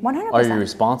kidding me? 100%. Are you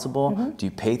responsible? Do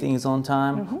you pay things on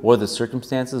time? What are the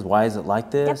circumstances? Why is it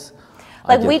like this?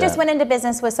 Like we just went into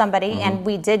business with somebody and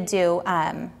we did do,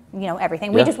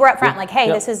 everything. We just were up front like,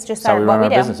 hey, this is just what we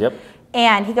do. Business,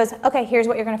 And he goes, okay, here's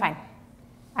what you're going to find.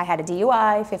 I had a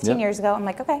DUI 15 years ago. I'm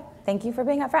like, okay, thank you for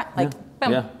being up front. Like,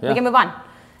 boom, we can move on.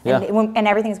 And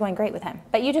everything's going great with him.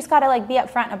 But you just got to like be up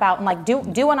front about and like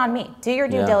do one on me. Do your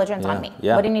due diligence on me.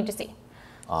 What do you need to see?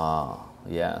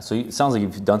 Yeah. So it sounds like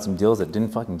you've done some deals that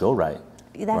didn't fucking go right.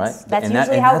 That's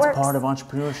usually how it works. That's part of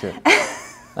entrepreneurship.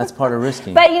 That's part of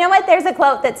risking. But you know what? There's a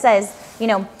quote that says,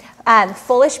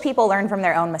 foolish people learn from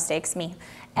their own mistakes,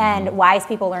 and wise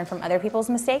people learn from other people's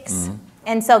mistakes.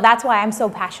 And so that's why I'm so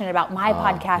passionate about my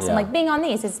podcast and like being on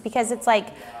these. It's because it's like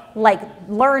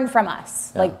learn from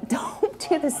us. Like don't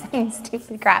do the same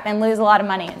stupid crap and lose a lot of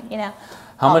money. And,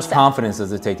 How much confidence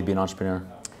does it take to be an entrepreneur?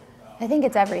 I think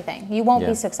it's everything. You won't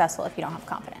be successful if you don't have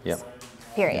confidence.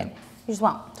 Period. You just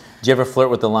won't. Do you ever flirt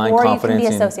with the line confidence? Or you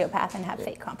can be a sociopath and have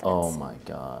fake confidence. Oh my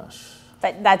gosh.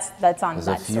 But that's on There's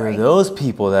that a few story. of those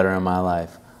people that are in my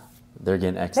life. They're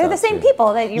getting X'd They're the out same too.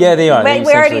 people that you. Yeah, they are.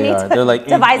 We already need to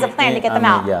devise a plan to get them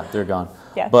out. Yeah, they're gone.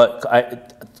 Yeah.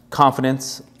 But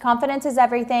confidence. Confidence is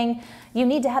everything. You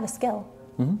need to have a skill.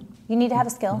 You need to have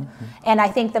a skill. And I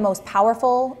think the most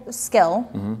powerful skill,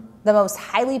 the most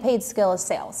highly paid skill is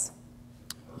sales.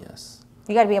 Yes.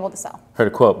 You got to be able to sell. Heard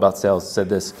a quote about sales. It said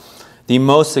this: the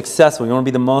most successful, you want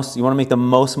to make the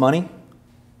most money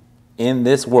in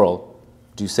this world,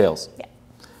 do sales. Yeah.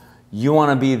 You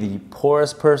want to be the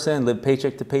poorest person, live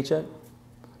paycheck to paycheck,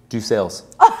 do sales.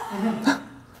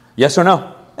 Yes or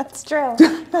no? That's true.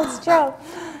 That's true.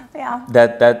 Yeah.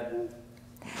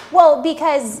 Well,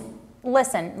 because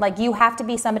listen, like you have to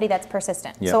be somebody that's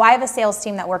persistent. Yeah. So I have a sales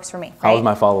team that works for me. Right? How was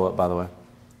my follow-up, by the way?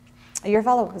 Your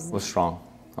follow-up was strong.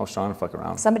 I was trying to fuck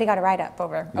around. Somebody got a write-up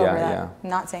over that. Yeah. I'm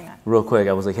not saying that. Real quick,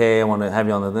 I was like, hey, I want to have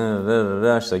you on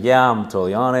the She's like, yeah, I'm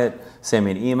totally on it. Send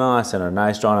me an email. I sent her a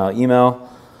nice drawn-out email.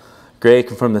 Great,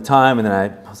 confirm the time. And then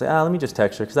I was like, let me just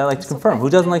text her because I like to confirm. Okay. Who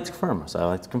doesn't like to confirm? So I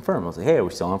like to confirm. I was like, hey, are we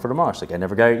still on for tomorrow? She's like, I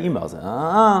never got your email. I was like,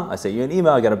 I sent you an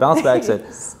email. I got a bounce back. Said,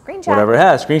 screenshot. Whatever it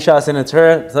has. Screenshot, sent it to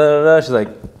her. She's like,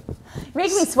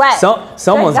 make me sweat.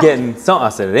 Someone's getting, I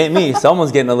said, it ain't me.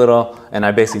 Someone's getting a little, and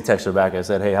I basically texted her back. I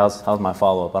said, hey, how's my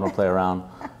follow-up? I don't play around.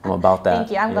 I'm about that.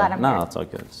 Thank you. I'm glad I'm here. No, it's all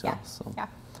good. So, yeah.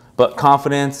 But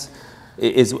confidence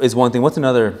is one thing. What's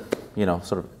another,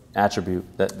 sort of attribute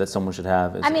that someone should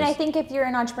have? I think if you're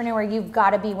an entrepreneur, you've got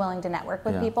to be willing to network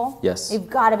with people. Yes. You've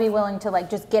got to be willing to like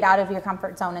just get out of your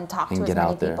comfort zone and talk to as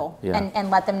many people and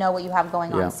let them know what you have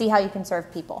going on. See how you can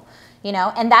serve people,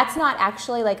 and that's not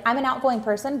actually like, I'm an outgoing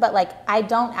person, but like I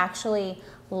don't actually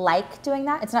like doing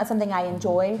that. It's not something I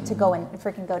enjoy to go and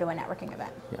freaking go to a networking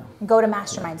event, go to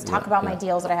masterminds, talk about my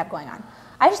deals that I have going on.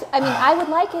 I would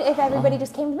like it if everybody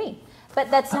just came to me, but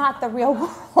that's not the real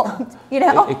world,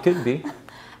 It could be.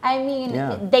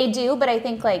 They do, but I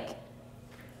think like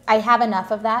I have enough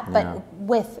of that. But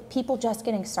with people just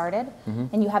getting started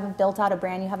and you haven't built out a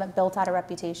brand, you haven't built out a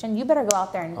reputation, you better go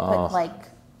out there and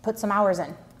put some hours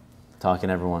in. Talking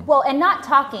to everyone. Well, and not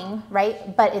talking,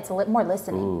 right? But it's more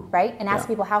listening, right? And ask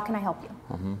people, how can I help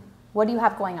you? What do you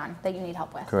have going on that you need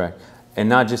help with? Correct. And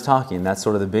not just talking. That's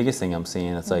sort of the biggest thing I'm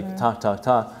seeing. It's like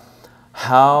talk.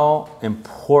 How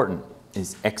important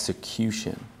is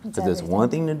execution? Because there's one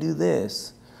thing to do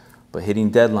this, but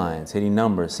hitting deadlines, hitting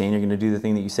numbers, saying you're going to do the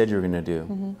thing that you said you were going to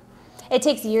do. It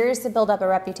takes years to build up a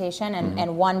reputation,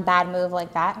 and one bad move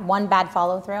like that, one bad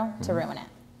follow through to ruin it.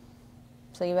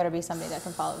 So you better be somebody that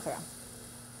can follow through.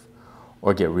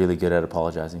 Or get really good at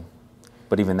apologizing.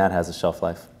 But even that has a shelf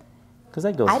life. Because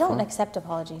that goes I don't accept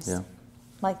apologies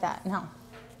like that. No.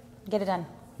 Get it done.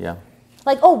 Yeah.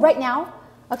 Like, oh, right now?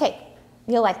 Okay.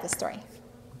 You'll like this story.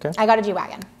 Okay. I got a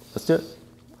G-Wagon. Let's do it.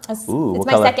 It's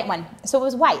my second one. So it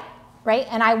was white, right?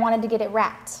 And I wanted to get it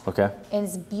wrapped. Okay.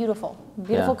 It's beautiful.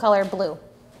 Beautiful color, blue.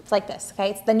 It's like this, okay?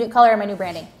 It's the new color of my new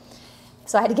branding.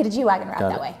 So I had to get a G-Wagon wrapped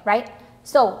that way, right?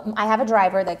 So I have a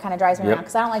driver that kind of drives me around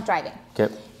because I don't like driving.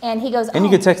 Okay. And he goes, and you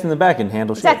can text in the back and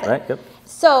handle shit, right? Yep.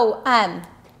 So I'm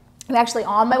actually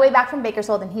on my way back from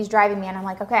Bakersfield and he's driving me and I'm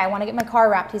like, okay, I want to get my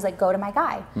car wrapped. He's like, go to my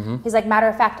guy. He's like, matter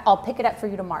of fact, I'll pick it up for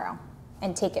you tomorrow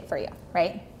and take it for you,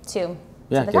 right? To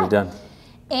the get guy. it done.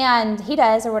 And he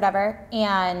does or whatever.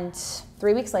 And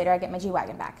 3 weeks later, I get my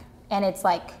G-Wagon back. And it's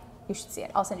like, you should see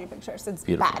it. I'll send you pictures. It's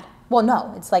beautiful. Bad. Well,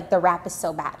 no, it's like the wrap is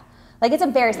so bad. Like, it's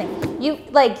embarrassing. You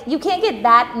can't get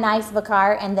that nice of a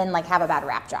car and then like have a bad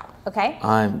rap job, okay?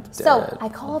 I'm dead. So I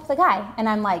call up the guy and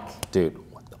I'm like, dude,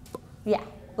 what the fuck? Yeah,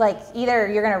 like either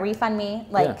you're gonna refund me,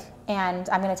 like, and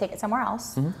I'm gonna take it somewhere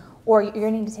else, or you're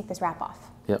gonna need to take this wrap off.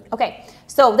 Yep. Okay,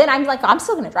 so then I'm like, I'm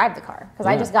still gonna drive the car because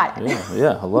I just got it.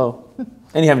 Yeah, hello.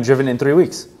 And you haven't driven in 3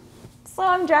 weeks. So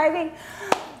I'm driving.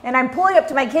 And I'm pulling up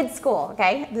to my kids' school,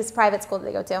 okay? This private school that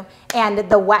they go to. And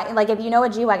like if you know a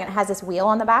G-Wagon, it has this wheel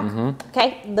on the back,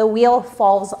 okay? The wheel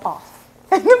falls off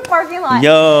in the parking lot.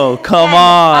 Yo, come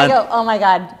on. I go, oh my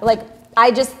God. Like,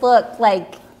 I just look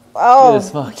like, oh.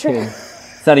 It's fucking,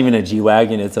 it's not even a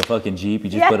G-Wagon, it's a fucking Jeep. You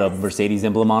just put a Mercedes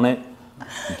emblem on it.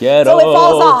 So it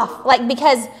falls off, like,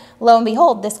 because lo and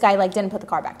behold, this guy like didn't put the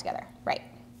car back together, right?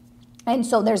 And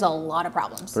so there's a lot of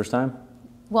problems. First time?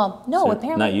 Well, no, So,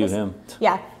 apparently. not you, him.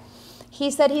 Yeah.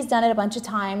 He said he's done it a bunch of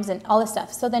times and all this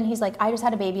stuff. So then he's like, I just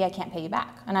had a baby, I can't pay you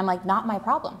back. And I'm like, not my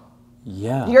problem.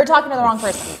 Yeah. You're talking to the wrong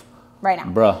person right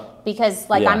now. Bruh. Because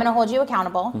like, I'm gonna hold you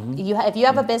accountable. If you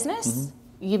have a business,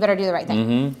 you better do the right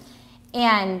thing.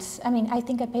 And I mean, I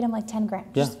think I paid him like 10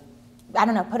 grand. Just, I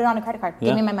don't know, put it on a credit card.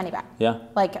 Give me my money back.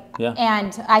 Like,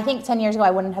 and I think 10 years ago,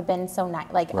 I wouldn't have been so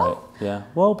nice. Like, Yeah.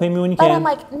 Well, pay me when you can. But I'm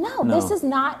like, no, this is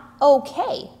not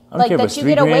okay. I don't like care that if it's you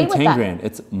 3 get away grand, with 10 that. grand.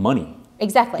 It's money.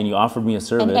 Exactly. And you offered me a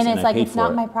service and it's I like, paid it's for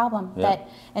not it. my problem.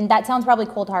 And that sounds probably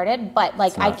cold-hearted, but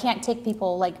like, I can't take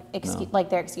people like like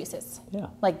their excuses.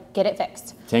 Like, get it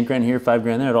fixed. 10 grand here, 5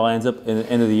 grand there. It all ends up in the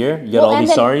end of the year. You got all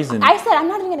these sorries. And I said, I'm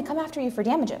not even going to come after you for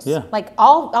damages. Yeah. Like,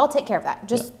 I'll take care of that.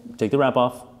 Just take the wrap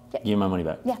off. Give me my money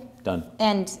back. Yeah. Done.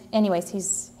 And anyways,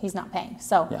 he's not paying.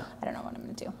 So I don't know what I'm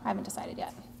going to do. I haven't decided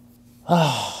yet.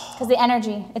 Because the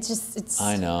energy,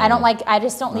 I know. I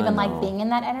just don't even like being in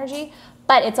that energy.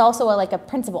 But it's also like a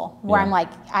principle where I'm like,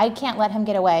 I can't let him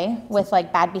get away with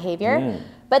like bad behavior. Yeah.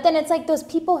 But then it's like those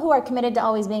people who are committed to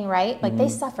always being right, like they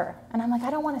suffer. And I'm like,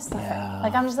 I don't want to suffer.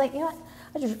 Like, I'm just like, you know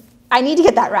what? I need to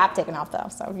get that wrap taken off though.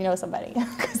 So you know somebody.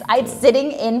 Because it's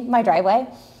sitting in my driveway.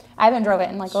 I haven't drove it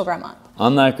in like over a month.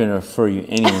 I'm not going to refer you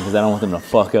anyone because I don't want them to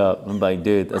fuck up. I'm like,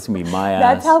 dude, that's going to be my ass.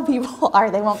 That's how people are.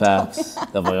 They won't tell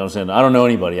me. I don't know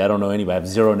anybody. I have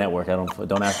zero network.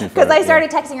 Don't ask me for it. Because I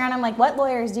started texting around. I'm like, what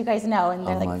lawyers do you guys know? And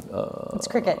they're like, it's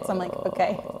crickets. I'm like,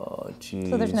 okay. Oh, jeez.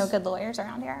 So there's no good lawyers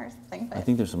around here or something? But I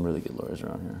think there's some really good lawyers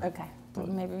around here. Okay. Well,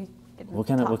 maybe we could What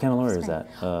kind of lawyer is that?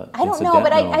 I don't know,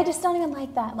 but I just don't even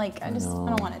like that. Like, I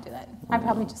don't want to do that. I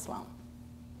probably just won't.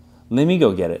 Let me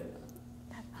go get it.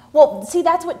 Well, see,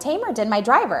 that's what Tamer did, my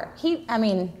driver. I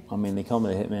mean, they call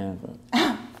me the hitman,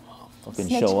 but fucking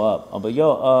show up. I'll be like,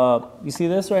 yo, you see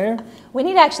this right here? We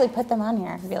need to actually put them on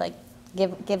here and be like,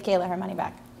 give Cayla her money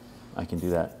back. I can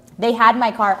do that. They had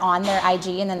my car on their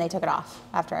IG and then they took it off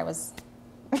after I was.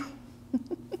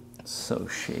 So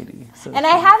shady. I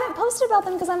haven't posted about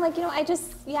them because I'm like,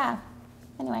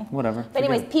 anyway. Whatever. But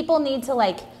anyways, people need to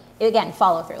like, again,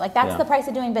 follow through. Like, that's the price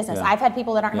of doing business. I've had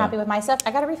people that aren't happy with my stuff.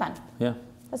 I got a refund. Yeah.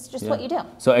 That's just what you do.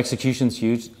 So execution's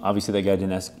huge. Obviously, that guy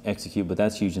didn't execute, but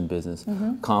that's huge in business.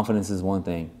 Confidence is one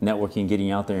thing. Networking,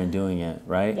 getting out there and doing it,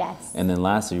 right? Yes. And then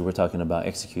lastly, we're talking about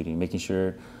executing, making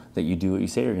sure that you do what you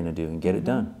say you're going to do and get it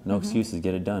done. No excuses,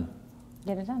 get it done.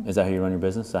 Get it done. Is that how you run your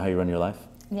business? Is that how you run your life?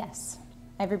 Yes.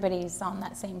 Everybody's on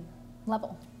that same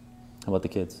level. How about the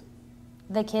kids?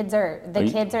 The kids are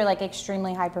like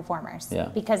extremely high performers. Yeah.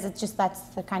 Because that's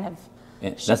the kind of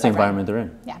that's the environment they're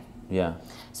in. Yeah. Yeah.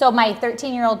 So my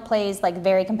 13-year-old plays like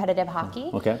very competitive hockey.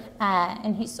 Okay.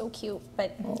 And he's so cute,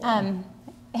 but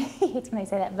he hates when I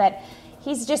say that, but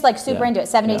he's just like super into it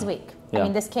 7 days a week. I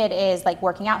mean, this kid is like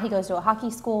working out. He goes to a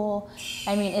hockey school.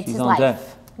 I mean, it's his life. Deck.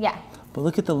 Yeah. But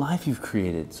look at the life you've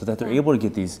created so that they're able to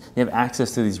get these, they have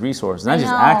access to these resources. Not I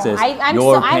just know. access, I'm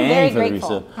paying very for grateful.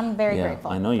 the resource. I'm very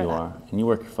grateful. I know you for that. are. And you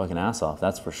work your fucking ass off,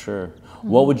 that's for sure.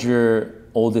 What would your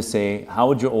oldest say? How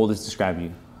would your oldest describe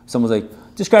you? Someone's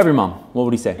like, describe your mom. What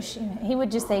would he say? He would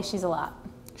just say she's a lot.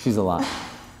 She's a lot.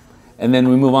 And then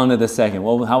we move on to the second.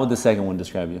 Well, how would the second one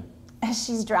describe you?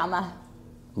 She's drama.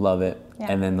 Love it. Yeah.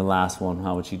 And then the last one,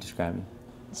 how would she describe you?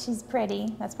 She's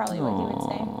pretty. That's probably what he would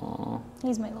say.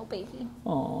 He's my little baby.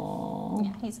 Aww.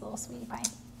 Yeah, he's a little sweetie pie.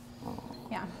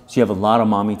 Yeah. So you have a lot of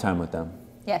mommy time with them.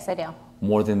 Yes, I do.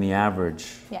 More than the average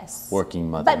working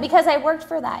mother. But because I worked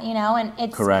for that, and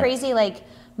it's crazy. Like,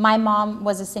 my mom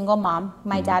was a single mom.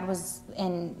 My dad was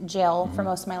in jail for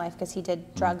most of my life because he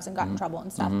did drugs and got in trouble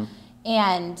and stuff.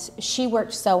 And she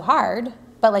worked so hard,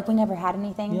 but like we never had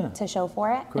anything to show for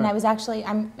it. Correct. And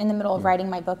I'm in the middle of writing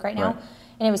my book right now.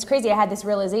 And it was crazy. I had this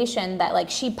realization that like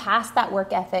she passed that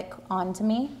work ethic on to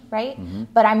me, right?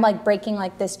 But I'm like breaking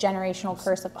like this generational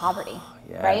curse of poverty,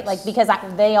 right? Like because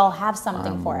they all have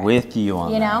something for it. I'm with you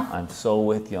on that. Know? I'm so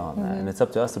with you on that. And it's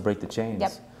up to us to break the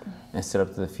chains and set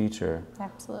up to the future.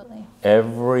 Absolutely.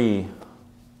 Every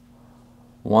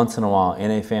once in a while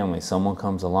in a family, someone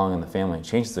comes along in the family and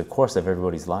changes the course of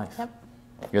everybody's life.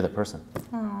 You're the person.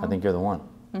 I think you're the one.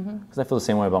 Because I feel the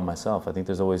same way about myself. I think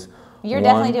there's always You're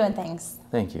definitely doing things.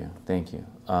 Thank you.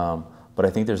 But I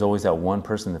think there's always that one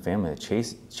person in the family that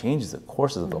changes the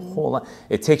courses of the whole life.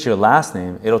 It takes your last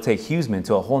name, it'll take Hughesman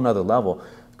to a whole nother level,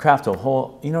 craft to a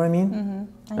whole, you know what I mean?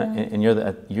 I know. And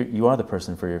you are the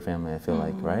person for your family, I feel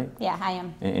like, right? Yeah, I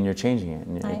am. And you're changing it,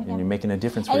 and you're making a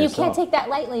difference for yourself. And you can't take that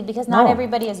lightly because not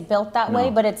everybody is built that way,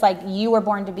 but it's like you were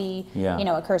born to be, you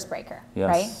know, a curse breaker,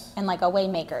 right? And like a way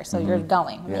maker, so you're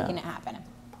going, making it happen.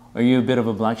 Are you a bit of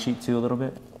a black sheep too, a little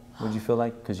bit? Would you feel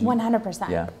like? 100%.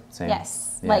 Yeah, same.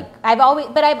 Yes. Yeah. Like I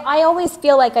always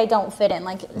feel like I don't fit in,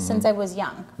 like since I was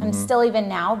young. And still even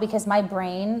now, because my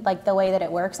brain, like the way that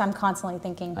it works, I'm constantly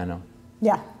thinking. I know.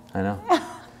 Yeah. I know.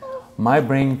 My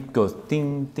brain goes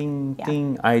ding, ding,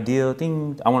 ding, ideal,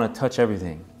 ding. I want to touch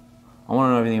everything. I want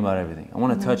to know everything about everything. I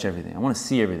want to touch everything. I want to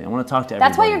see everything. I want to talk to everybody.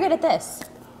 That's why you're good at this.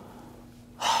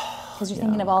 Because you're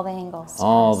thinking of all the angles.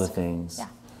 All the things. Yeah.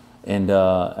 And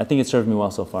I think it served me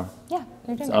well so far. Yeah,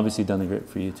 you're doing It's obviously done the great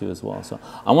for you too as well. So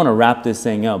I want to wrap this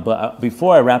thing up. But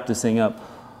before I wrap this thing up,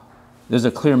 there's a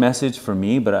clear message for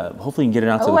me, but hopefully you can get it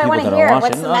out to the people that are watching.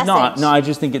 What's the message? No, I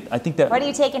just think I think that. What are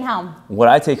you taking home? What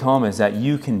I take home is that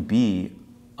you can be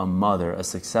a mother, a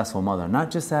successful mother. Not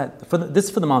just that. This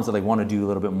is for the moms that like want to do a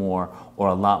little bit more or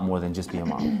a lot more than just be a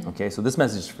mom. Okay, so this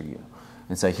message is for you.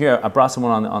 And so here I brought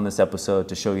someone on this episode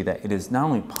to show you that it is not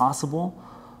only possible,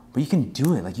 but you can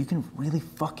do it. Like you can really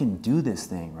fucking do this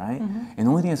thing, right? And the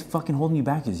only thing that's fucking holding you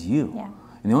back is you. Yeah.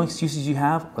 And the only excuses you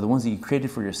have are the ones that you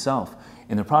created for yourself.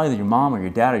 And they're probably your mom or your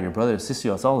dad or your brother or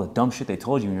sister. It's all the dumb shit they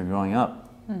told you when you were growing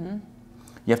up. You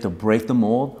have to break the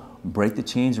mold, break the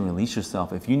chains, and release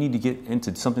yourself. If you need to get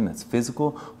into something that's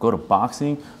physical, go to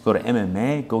boxing, go to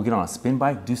MMA, go get on a spin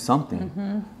bike, do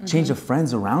something. Change the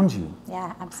friends around you.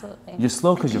 Yeah, absolutely. You're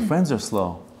slow because your friends are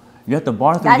slow. You're at the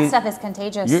bar 3 days. That stuff is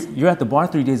contagious. You're at the bar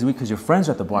 3 days a week because your friends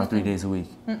are at the bar 3 days a week.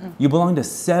 You belong to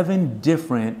 7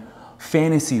 different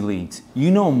fantasy leagues. You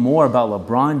know more about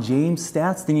LeBron James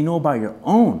stats than you know about your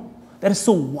own. That is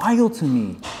so wild to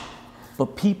me.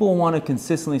 But people want to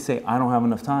consistently say, I don't have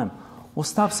enough time. Well,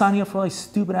 stop signing up for like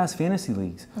stupid ass fantasy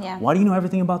leagues. Yeah. Why do you know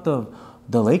everything about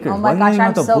the Lakers? Oh my gosh,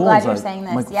 I'm so glad you're saying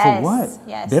this. Yes. For what?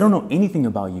 Yes. They don't know anything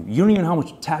about you. You don't even know how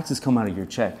much taxes come out of your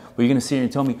check. But you're going to sit here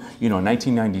and tell me, you know, in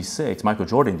 1996, Michael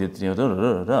Jordan did, you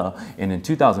know, and in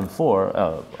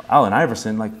 2004, Allen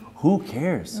Iverson, like, who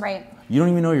cares? Right. You don't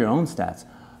even know your own stats.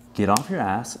 Get off your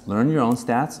ass, learn your own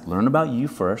stats, learn about you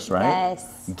first, right?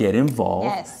 Yes. Get involved,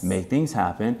 Yes. make things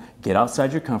happen, get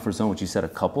outside your comfort zone, which you said a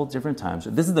couple different times.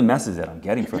 This is the message that I'm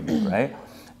getting from you, right?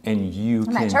 And you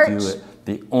can do it.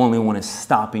 The only one is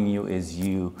stopping you is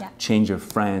you. Yeah. Change your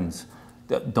friends.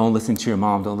 Don't listen to your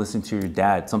mom, don't listen to your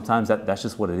dad. Sometimes that's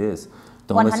just what it is.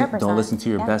 Don't 100%. don't listen to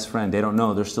your best friend. They don't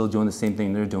know. They're still doing the same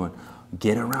thing they're doing.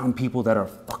 Get around people that are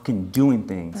fucking doing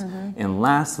things. And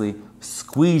lastly,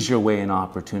 squeeze your way in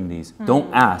opportunities.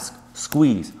 Don't ask,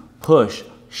 squeeze, push,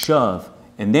 shove.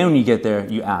 And then when you get there,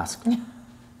 you ask.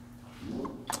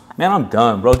 Man, I'm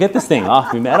done, bro. Get this thing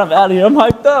off me, man. I'm out of here. I'm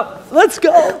hyped up. Let's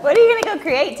go. What are you going to go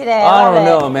create today? I don't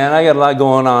know, man. I got a lot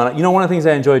going on. You know, one of the things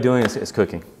I enjoy doing is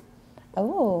cooking.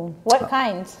 Oh, what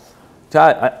kind?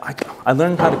 I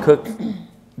learned how to cook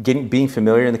being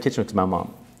familiar in the kitchen with my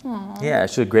mom. Aww. Yeah,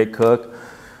 she's a great cook.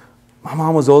 My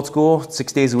mom was old school.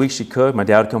 6 days a week she cooked. My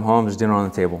dad would come home, there's dinner on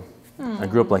the table. I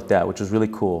grew up like that, which was really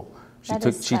cool. She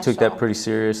took that pretty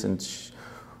serious, and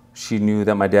she knew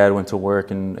that my dad went to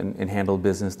work and handled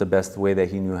business the best way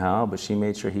that he knew how, but she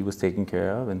made sure he was taken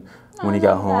care of. And when he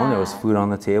got home, there was food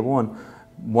on the table, and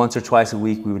once or twice a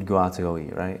week we would go out to go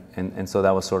eat, right? And so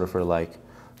that was sort of her like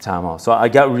time off. So I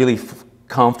got really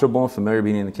comfortable and familiar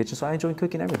being in the kitchen, so I enjoy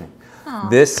cooking everything. Aww.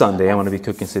 This Sunday I'm going to be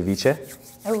cooking ceviche.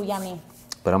 Oh, yummy.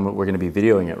 But we're going to be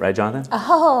videoing it, right, Jonathan?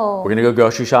 Oh. We're going to go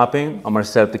grocery shopping. I'm going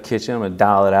to set up the kitchen. I'm going to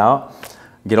dial it out,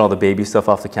 get all the baby stuff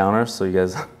off the counter. So you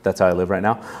guys, that's how I live right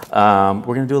now.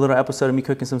 We're going to do a little episode of me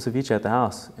cooking some ceviche at the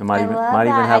house. It might even have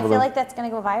I feel like that's going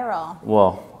to go viral.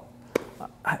 Well,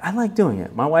 I like doing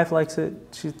it. My wife likes it.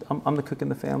 I'm the cook in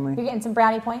the family. You're getting some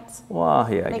brownie points?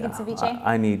 Well, yeah. Making ceviche?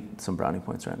 I need some brownie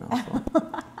points right now.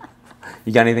 So.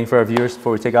 You got anything for our viewers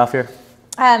before we take off here?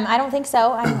 I don't think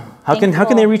so. How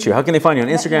can they reach you? How can they find you on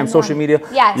Instagram, social media?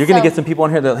 Yeah, you're gonna get some people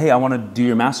on here that, hey, I want to do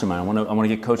your mastermind. I want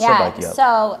to get coached up like you.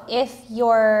 So if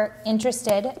you're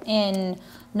interested in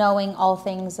knowing all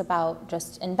things about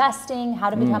just investing, how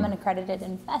to become an accredited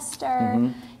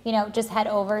investor, you know, just head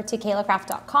over to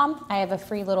caylacraft.com. I have a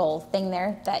free little thing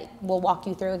there that will walk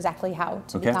you through exactly how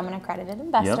to become an accredited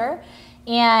investor.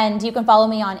 And you can follow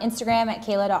me on Instagram at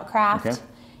cayla.craft.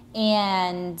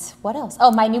 And what else?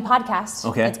 Oh, my new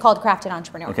podcast. It's called Crafted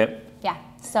Entrepreneur. Yeah.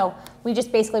 So we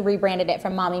just basically rebranded it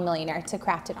from Mommy Millionaire to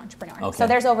Crafted Entrepreneur. So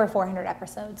there's over 400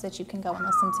 episodes that you can go and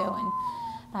listen to.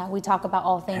 And we talk about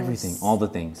all things. Everything, all the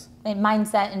things.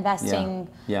 Mindset, investing,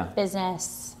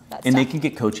 business. And they can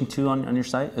get coaching too on your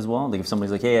site as well? Like if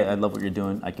somebody's like, hey, I love what you're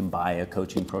doing, I can buy a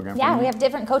coaching program from you? We have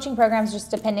different coaching programs just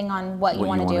depending on what you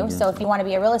want to do. So if you want to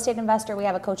be a real estate investor, we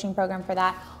have a coaching program for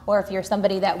that. Or if you're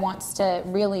somebody that wants to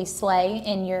really slay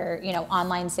in your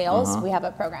online sales, we have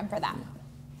a program for that.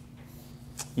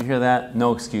 You hear that?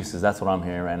 No excuses. That's what I'm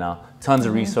hearing right now. Tons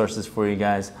of resources for you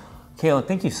guys. Cayla,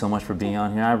 thank you so much for being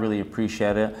on here. I really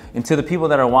appreciate it. And to the people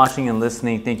that are watching and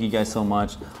listening, thank you guys so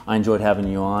much. I enjoyed having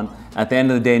you on. At the end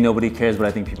of the day, nobody cares, but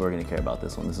I think people are going to care about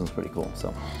this one. This one's pretty cool.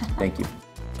 So thank you.